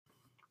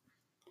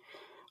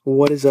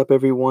What is up,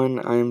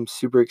 everyone? I'm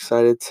super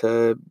excited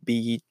to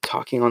be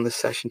talking on this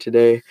session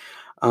today.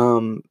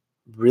 Um,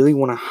 really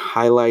want to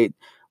highlight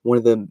one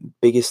of the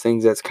biggest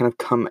things that's kind of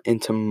come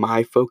into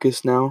my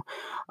focus now,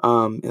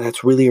 and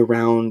that's really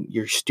around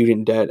your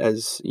student debt.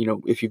 As you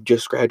know, if you've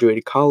just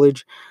graduated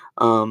college,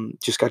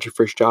 just got your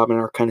first job,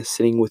 and are kind of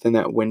sitting within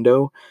that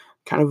window,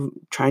 kind of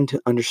trying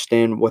to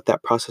understand what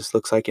that process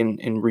looks like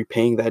and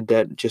repaying that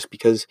debt. Just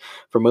because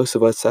for most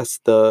of us, that's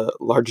the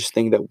largest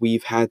thing that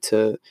we've had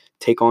to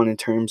take on in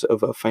terms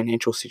of a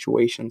financial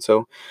situation.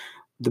 So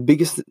the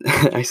biggest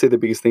I say the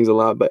biggest things a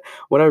lot, but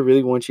what I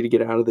really want you to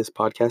get out of this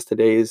podcast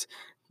today is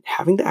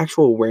having the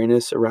actual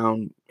awareness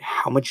around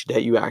how much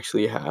debt you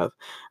actually have.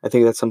 I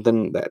think that's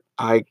something that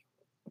I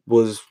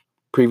was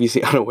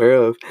previously unaware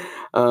of.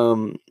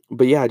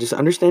 But yeah, just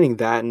understanding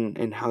that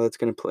and how that's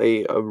going to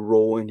play a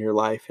role in your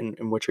life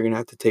and what you're going to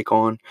have to take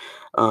on.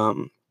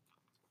 Um,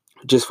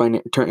 just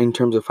in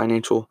terms of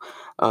financial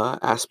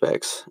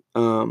aspects,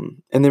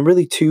 and then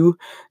really too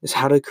is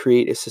how to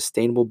create a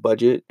sustainable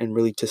budget and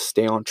really to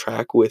stay on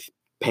track with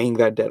paying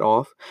that debt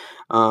off.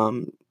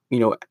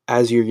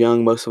 As you're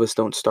young, most of us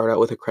don't start out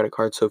with a credit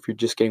card, so if you're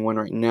just getting one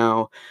right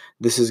now,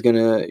 this is going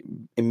to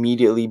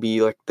immediately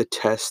be like the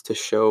test to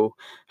show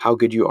how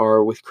good you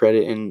are with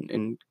credit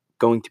and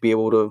going to be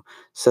able to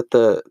set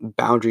the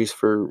boundaries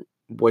for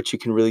what you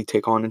can really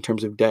take on in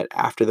terms of debt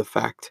after the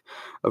fact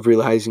of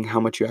realizing how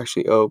much you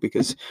actually owe,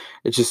 because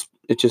it's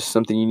just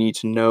something you need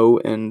to know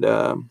and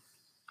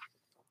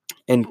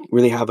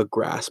really have a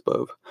grasp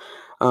of.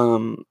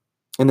 Um,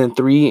 and then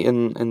three,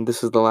 and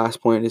this is the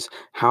last point, is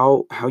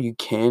how you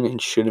can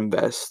and should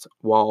invest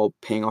while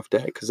paying off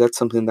debt, because that's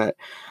something that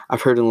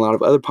I've heard in a lot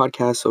of other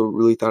podcasts. So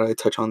really thought I'd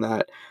touch on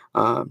that,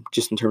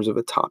 just in terms of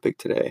a topic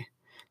today.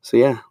 So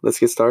yeah, let's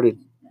get started.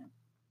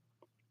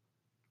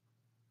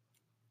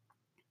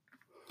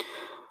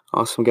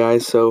 Awesome,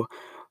 guys. So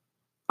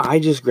I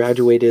just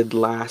graduated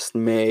last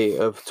May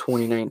of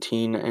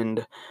 2019,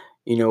 and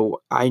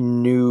I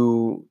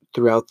knew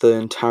throughout the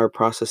entire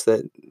process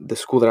that the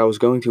school that I was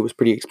going to was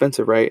pretty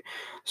expensive, right?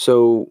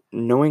 So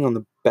knowing on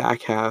the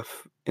back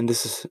half, and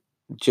this is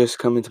just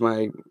coming to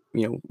my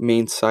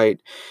main site,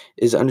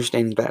 is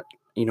understanding that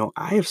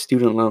I have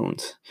student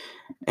loans,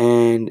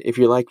 and if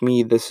you're like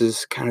me, this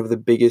is kind of the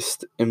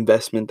biggest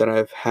investment that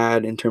I've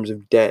had in terms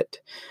of debt.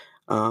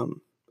 Um,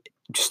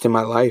 just in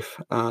my life.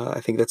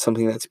 I think that's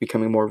something that's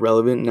becoming more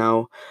relevant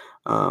now,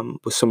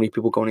 with so many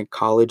people going to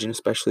college and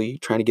especially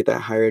trying to get that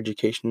higher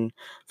education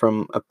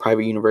from a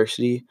private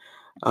university.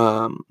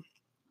 Um,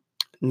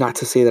 Not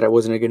to say that it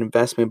wasn't a good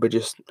investment, but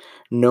just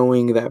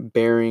knowing that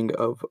bearing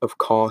of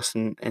cost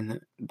and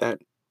that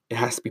it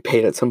has to be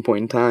paid at some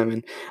point in time.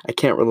 And I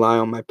can't rely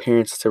on my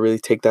parents to really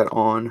take that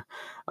on,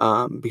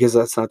 because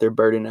that's not their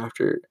burden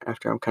after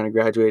I'm kind of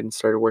graduated and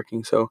started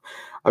working. So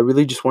I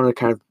really just want to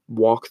kind of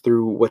walk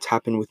through what's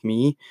happened with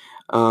me.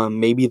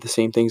 Maybe the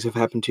same things have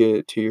happened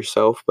to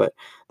yourself, but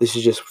this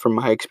is just from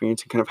my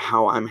experience and kind of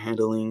how I'm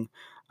handling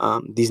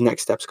these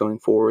next steps going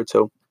forward.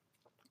 So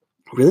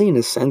really, in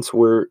a sense,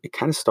 where it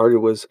kind of started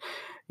was,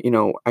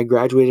 I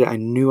graduated, I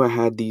knew I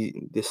had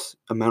this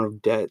amount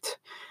of debt,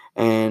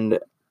 and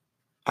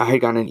I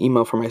had gotten an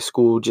email from my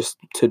school just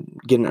to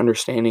get an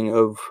understanding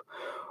of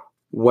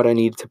what I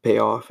needed to pay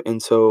off. And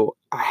so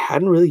I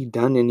hadn't really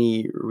done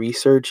any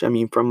research. I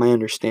mean, from my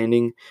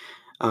understanding,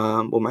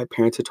 what my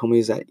parents had told me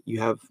is that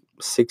you have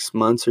 6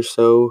 months or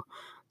so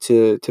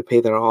to pay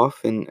that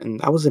off,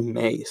 and that was in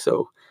May.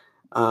 So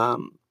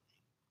um,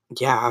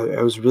 yeah,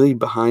 I was really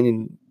behind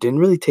and didn't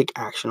really take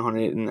action on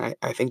it, and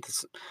I think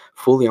that's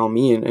fully on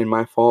me and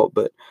my fault.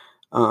 But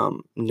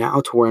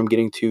now to where I'm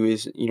getting to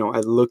is, I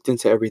looked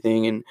into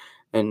everything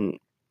and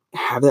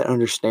have that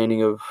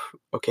understanding of,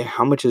 okay,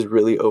 how much is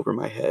really over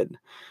my head.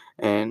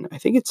 And I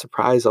think it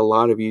surprised a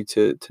lot of you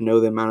to know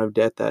the amount of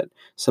debt that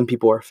some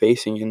people are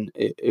facing. And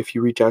if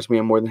you reach out to me,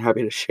 I'm more than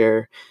happy to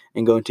share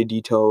and go into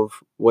detail of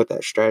what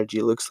that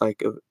strategy looks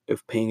like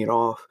of paying it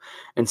off.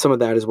 And some of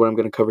that is what I'm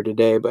going to cover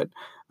today, but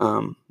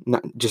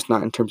not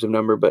in terms of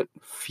number, but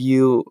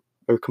feel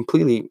or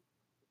completely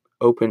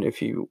open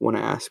if you want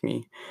to ask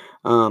me.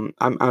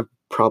 I'll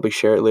probably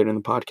share it later in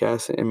the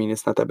podcast. I mean,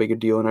 it's not that big a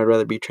deal, and I'd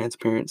rather be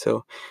transparent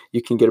so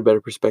you can get a better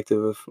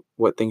perspective of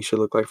what things should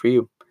look like for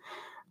you.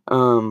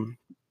 Um,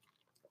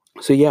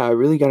 so yeah, I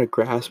really got a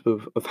grasp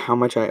of how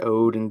much I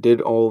owed and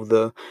did all of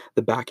the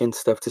back end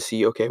stuff to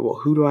see, okay, well,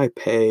 who do I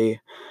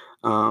pay?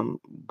 Um,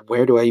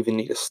 where do I even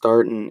need to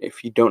start? And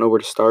if you don't know where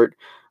to start,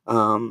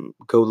 go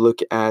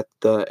look at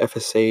the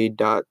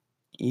fsa.edu,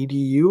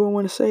 I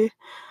want to say.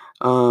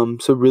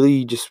 So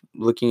really just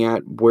looking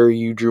at where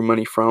you drew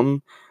money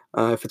from.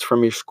 If it's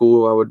from your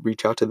school, I would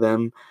reach out to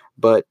them.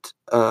 But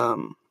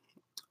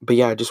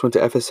yeah, I just went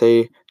to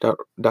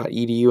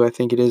fsa.edu, I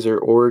think it is, or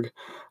org.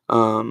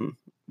 Um,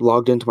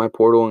 Logged into my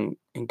portal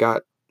and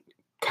got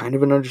kind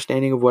of an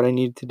understanding of what I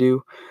needed to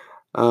do.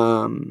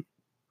 Um,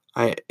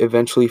 I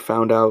eventually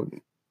found out,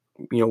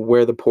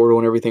 where the portal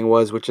and everything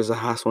was, which is a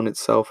hassle in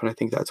itself. And I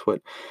think that's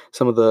what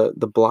some of the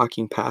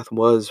blocking path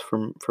was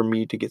for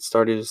me to get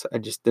started. Is I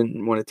just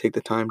didn't want to take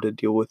the time to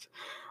deal with,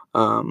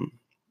 um,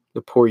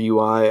 the poor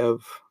UI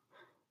of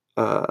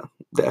uh,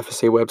 the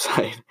FSA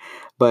website.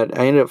 But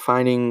I ended up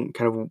finding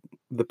kind of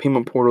the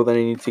payment portal that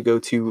I need to go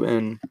to,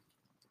 and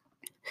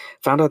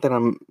found out that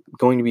I'm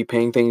going to be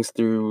paying things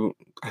through,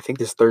 I think,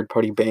 this third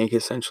party bank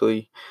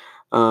essentially.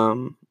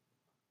 Um,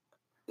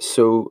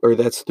 or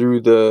that's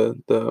through the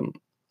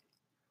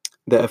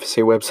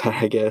FSA website,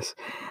 I guess.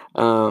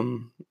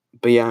 Um,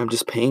 but yeah, I'm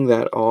just paying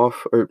that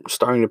off, or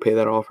starting to pay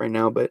that off right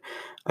now. But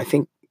I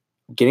think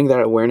getting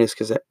that awareness,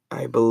 because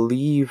I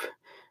believe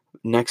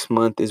next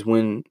month is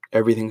when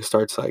everything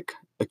starts like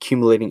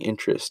accumulating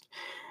interest.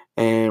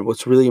 And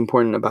what's really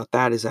important about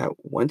that is that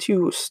once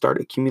you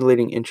start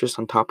accumulating interest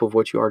on top of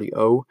what you already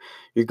owe,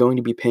 you're going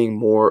to be paying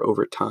more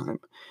over time.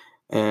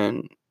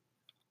 And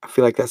I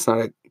feel like that's not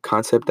a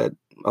concept that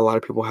a lot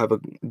of people have a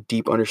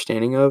deep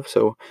understanding of.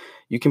 So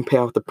you can pay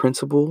off the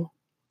principal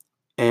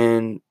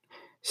and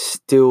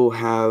still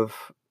have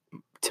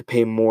to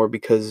pay more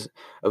because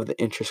of the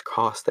interest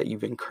cost that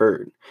you've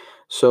incurred.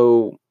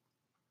 So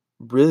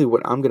really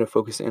what I'm going to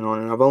focus in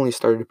on, and I've only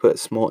started to put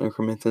small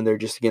increments in there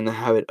just to get in the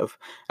habit of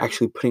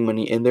actually putting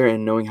money in there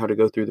and knowing how to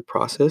go through the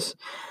process.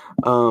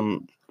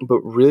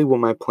 But really what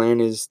my plan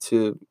is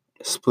to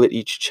split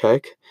each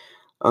check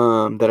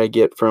that I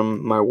get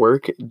from my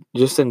work,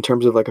 just in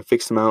terms of like a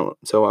fixed amount.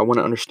 So I want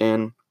to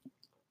understand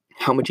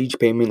how much each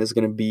payment is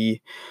going to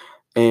be,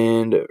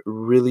 and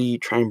really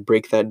try and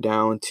break that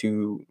down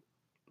to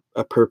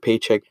a per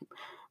paycheck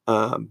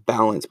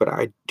balance. But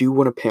I do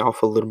want to pay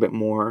off a little bit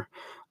more.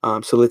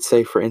 So let's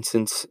say, for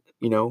instance,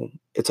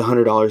 it's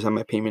 $100 that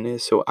my payment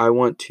is. So I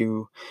want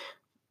to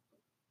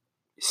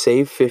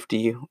save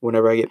 50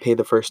 whenever I get paid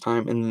the first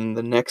time, and then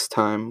the next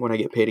time when I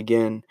get paid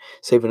again,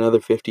 save another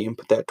 50 and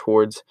put that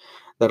towards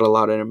that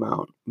allotted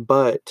amount.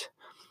 But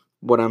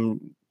what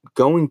I'm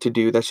going to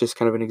do, that's just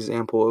kind of an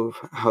example of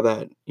how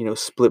that,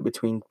 split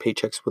between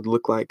paychecks would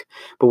look like.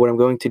 But what I'm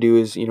going to do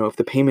is, if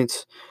the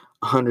payment's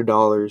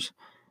 $100,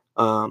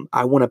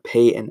 I want to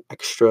pay an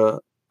extra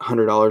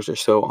 $100 or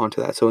so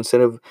onto that. So instead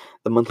of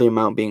the monthly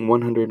amount being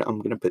 100, I'm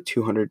going to put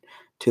 200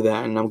 to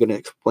that, and I'm going to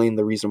explain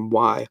the reason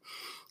why.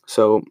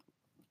 So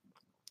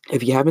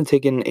if you haven't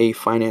taken a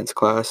finance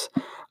class,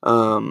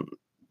 um,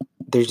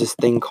 there's this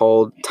thing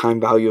called time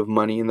value of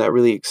money, and that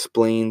really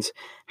explains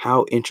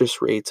how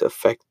interest rates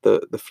affect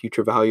the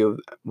future value of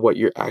what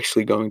you're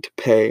actually going to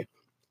pay.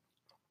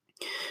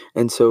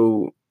 And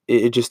so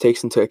it just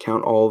takes into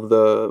account all of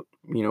the,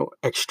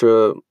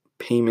 extra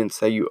payments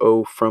that you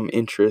owe from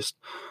interest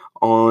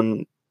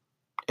on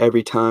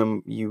every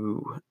time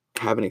you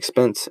have an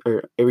expense,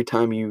 or every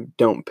time you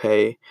don't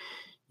pay,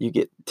 you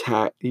get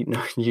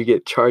you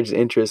get charged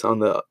interest on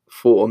the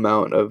full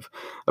amount of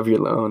your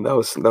loan. That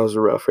was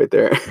rough right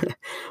there.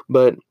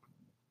 But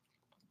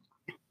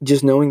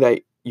just knowing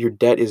that your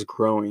debt is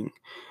growing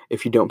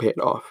if you don't pay it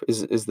off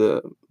is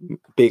the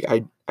big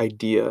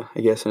idea,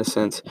 I guess, in a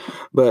sense.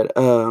 But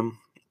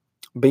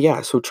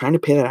yeah, so trying to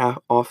pay that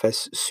off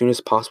as soon as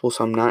possible,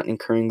 so I'm not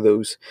incurring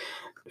those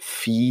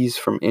fees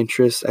from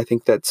interest. I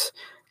think that's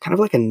kind of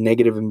like a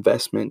negative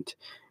investment,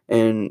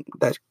 and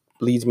that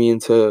leads me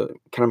into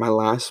kind of my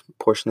last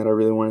portion that I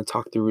really want to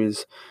talk through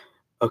is,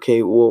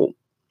 okay, well,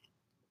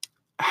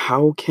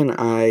 how can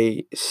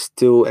I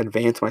still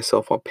advance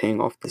myself while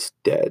paying off this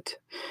debt?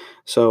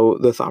 So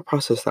the thought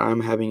process that I'm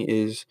having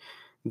is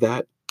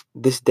that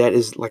this debt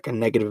is like a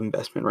negative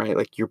investment, right?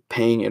 Like you're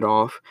paying it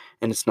off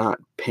and it's not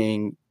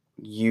paying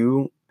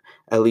you,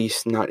 at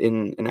least not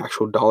in an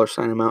actual dollar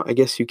sign amount. I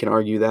guess you can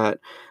argue that,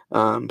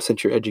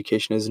 since your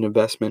education is an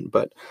investment,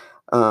 but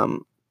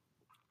um,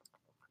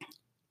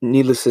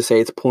 needless to say,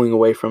 it's pulling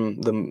away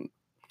from the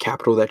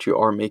capital that you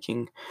are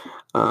making,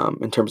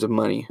 in terms of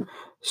money.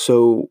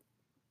 So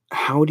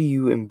how do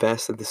you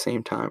invest at the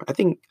same time? I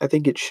think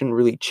it shouldn't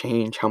really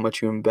change how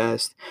much you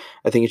invest.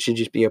 I think it should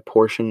just be a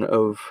portion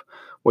of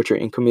what your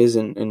income is,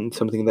 and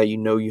something that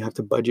you have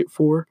to budget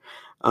for.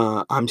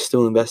 I'm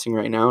still investing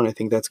right now, and I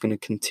think that's going to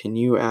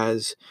continue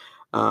as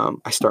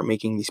I start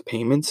making these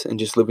payments and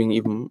just living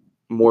even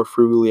more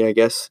frugally, I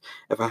guess,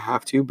 if I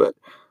have to. But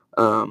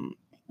um,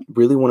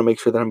 really want to make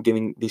sure that I'm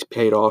getting these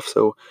paid off,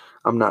 so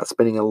I'm not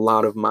spending a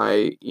lot of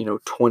my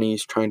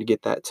 20s trying to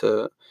get that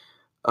to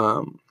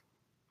um,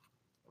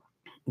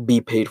 be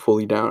paid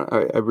fully down.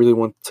 I really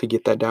want to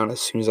get that down as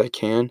soon as I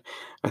can.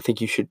 I think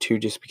you should too,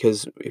 just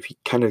because if you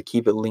kind of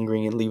keep it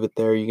lingering and leave it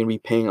there, you're going to be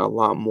paying a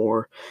lot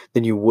more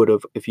than you would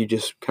have if you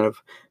just kind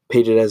of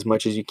paid it as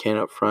much as you can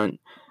up front.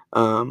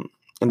 Um,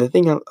 and the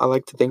thing I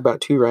like to think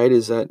about too, right,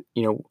 is that,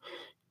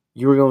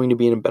 you are going to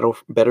be in a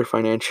better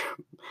financial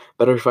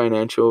better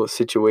financial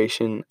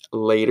situation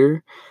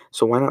later.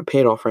 So why not pay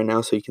it off right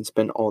now so you can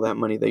spend all that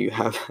money that you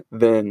have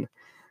then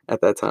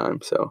at that time.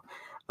 So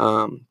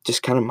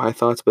just kind of my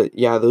thoughts. But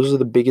yeah, those are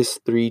the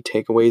biggest three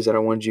takeaways that I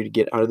wanted you to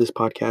get out of this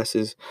podcast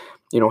is,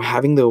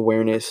 having the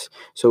awareness.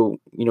 So,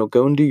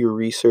 go and do your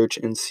research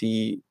and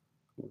see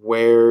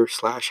where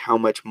slash how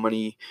much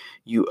money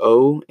you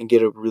owe, and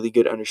get a really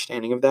good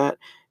understanding of that,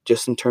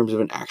 just in terms of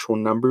an actual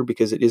number,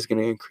 because it is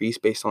going to increase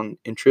based on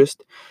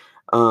interest.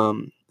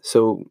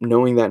 So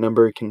knowing that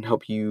number can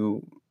help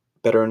you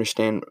better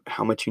understand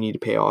how much you need to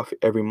pay off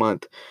every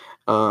month.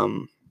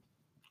 Um,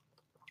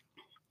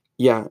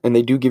 yeah, and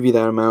they do give you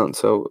that amount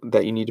so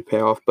that you need to pay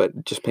off,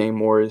 but just paying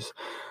more is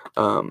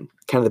kind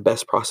of the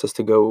best process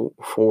to go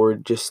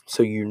forward, just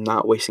so you're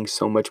not wasting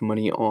so much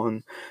money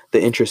on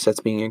the interest that's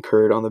being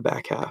incurred on the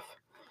back half.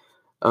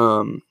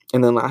 And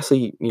then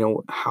lastly,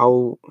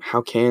 how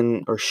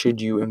can or should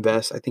you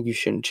invest? I think you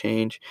shouldn't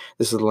change.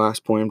 This is the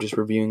last point. I'm just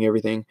reviewing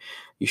everything.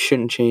 You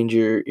shouldn't change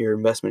your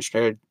investment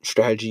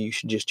strategy. You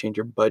should just change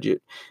your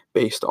budget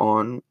based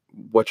on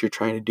what you're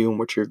trying to do and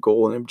what your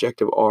goal and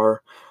objective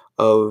are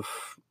of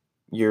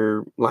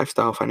your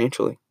lifestyle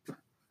financially.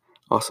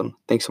 Awesome.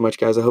 Thanks so much,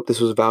 guys. I hope this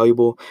was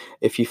valuable.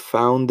 If you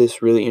found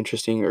this really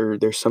interesting or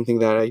there's something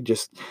that I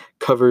just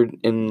covered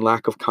in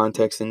lack of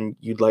context and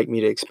you'd like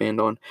me to expand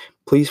on,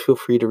 please feel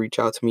free to reach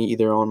out to me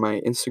either on my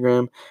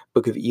Instagram,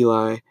 Book of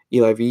Eli,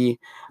 Eli V.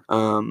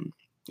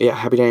 Yeah,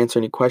 happy to answer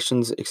any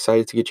questions.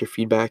 Excited to get your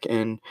feedback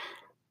and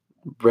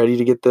ready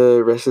to get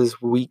the rest of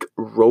this week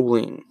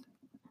rolling.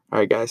 All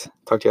right, guys.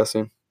 Talk to y'all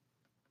soon.